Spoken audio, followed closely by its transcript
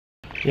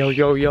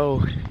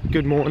Yo,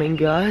 good morning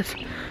guys.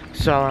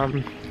 So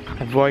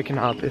I've woken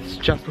up, it's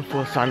just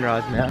before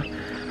sunrise now,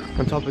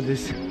 on top of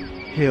this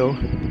hill.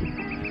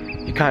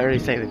 You can't really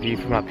see the view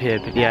from up here,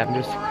 but yeah, I'm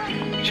just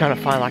trying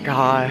to find like a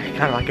high,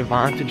 kind of like a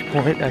vantage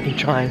point. I can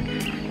try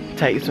and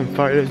take some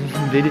photos and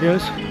some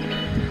videos.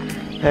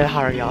 Better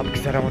hurry up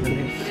because I don't want to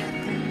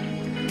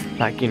miss,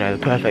 like, you know,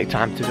 the perfect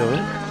time to do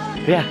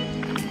it. But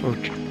yeah, we'll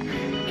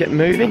get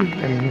moving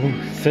and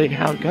we'll see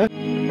how it goes.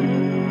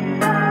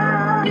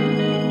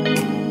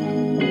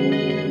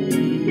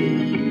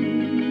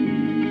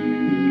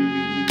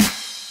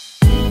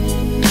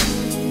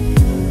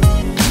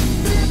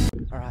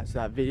 So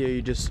that video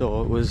you just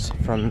saw was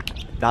from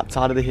that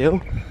side of the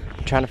hill.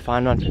 I'm trying to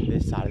find one from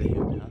this side of the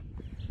hill now.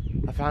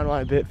 I found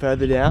one a bit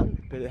further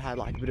down, but it had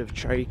like a bit of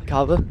tree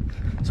cover, so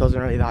it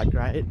wasn't really that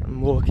great.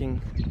 I'm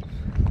walking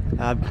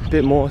a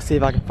bit more, see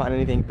if I can find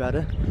anything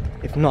better.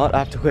 If not, I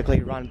have to quickly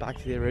run back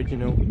to the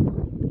original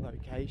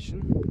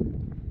location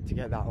to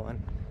get that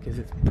one, because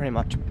it's pretty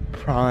much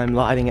prime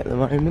lighting at the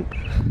moment,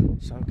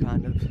 so I'm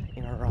kind of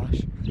in a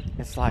rush.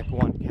 It's like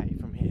 1k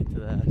from here to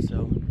there,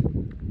 so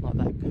not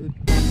that good.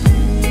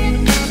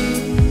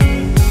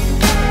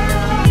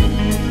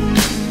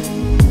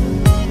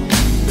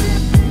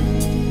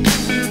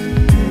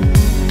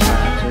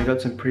 So I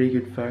got some pretty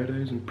good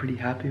photos. I'm pretty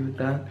happy with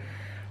that.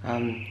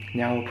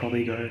 Now we'll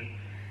probably go.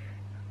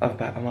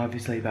 I'm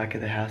obviously back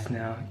at the house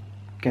now.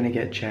 Gonna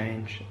get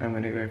changed. I'm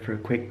gonna go for a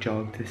quick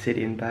jog to the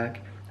city and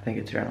back. I think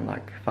it's around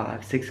like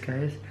 5-6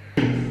 k's.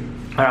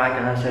 Alright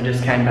guys, so I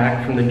just came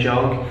back from the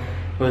jog.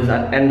 I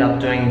ended up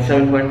doing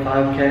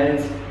 7.5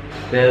 k's.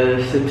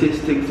 The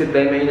statistics, if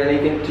they mean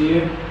anything to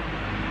you.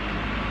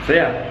 So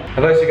yeah,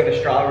 I've also got a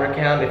Strava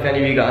account. If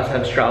any of you guys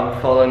have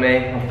Strava, follow me.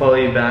 I'll follow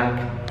you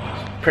back.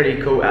 It's a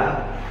pretty cool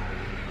app.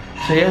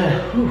 So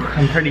yeah,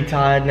 I'm pretty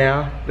tired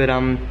now, but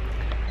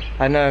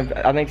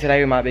I think today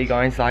we might be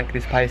going to like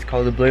this place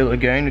called the Blue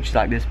Lagoon, which is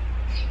like this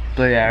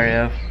blue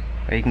area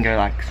where you can go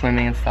like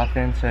swimming and stuff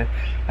in, so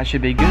that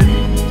should be good.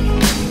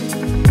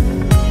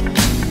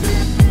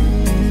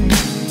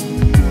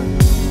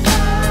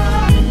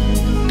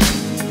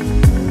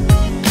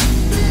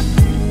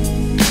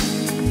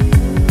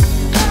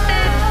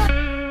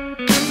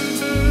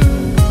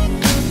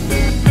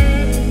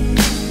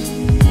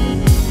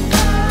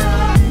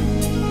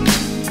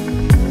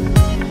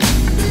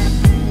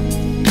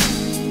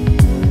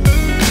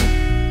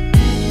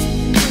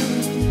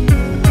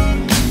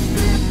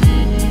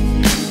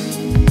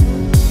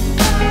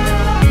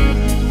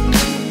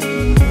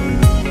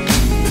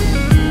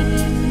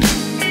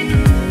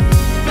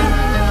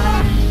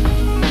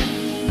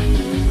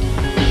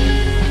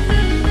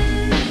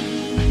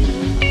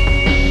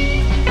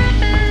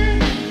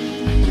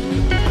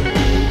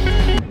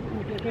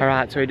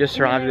 Alright, so we just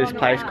arrived at this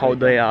place called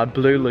the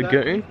Blue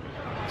Lagoon.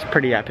 It's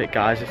pretty epic,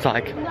 guys. It's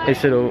like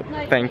this little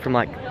thing from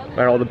like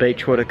where all the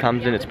beach water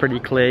comes in. It's pretty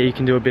clear. You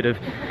can do a bit of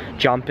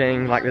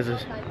jumping, like there's a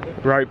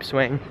rope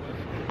swing.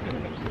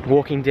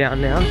 Walking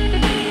down now.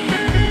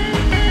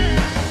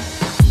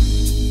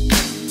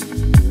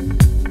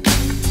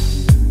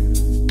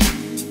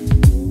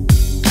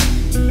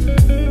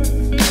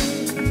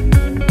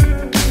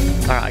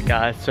 Alright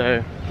guys,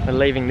 so we're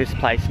leaving this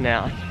place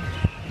now.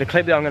 The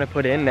clip that I'm going to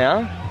put in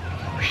now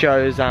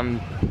shows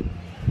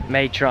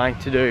me trying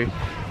to do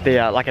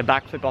the like a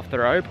backflip off the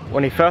rope.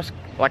 When he first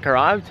like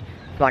arrived,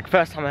 like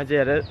first time I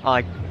did it,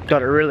 I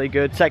got it really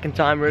good. Second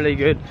time really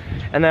good,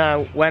 and then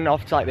I went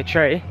off to like the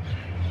tree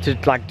to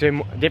like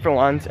do different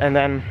ones, and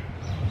then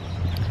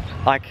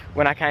like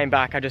when I came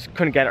back I just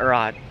couldn't get it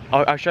right.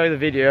 I'll show you the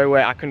video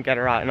where I couldn't get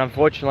it right, and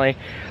unfortunately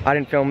I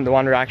didn't film the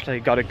one where I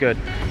actually got it good.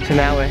 So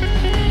now we're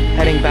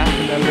heading back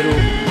in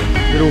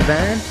that little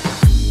van.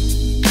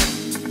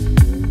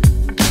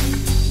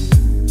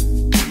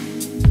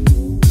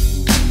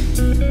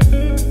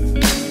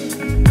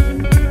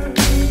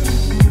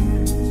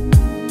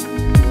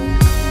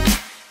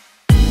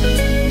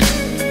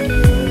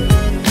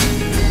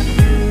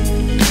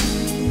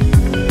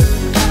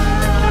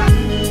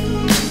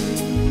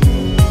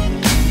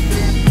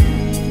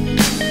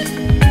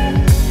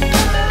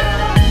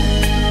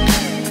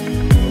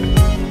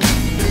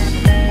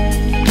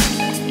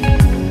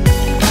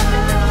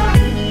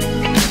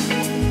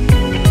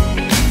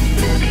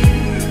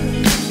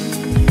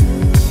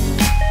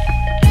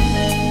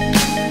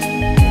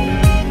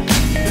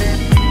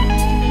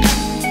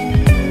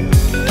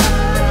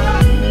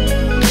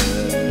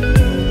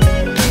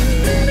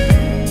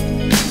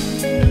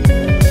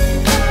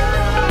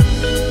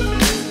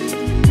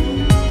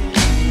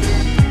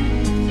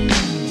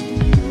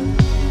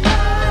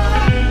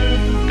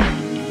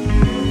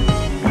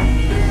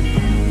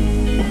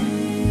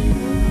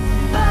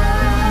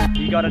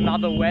 Got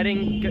another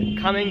wedding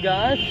coming,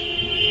 guys.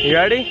 You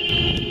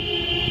ready?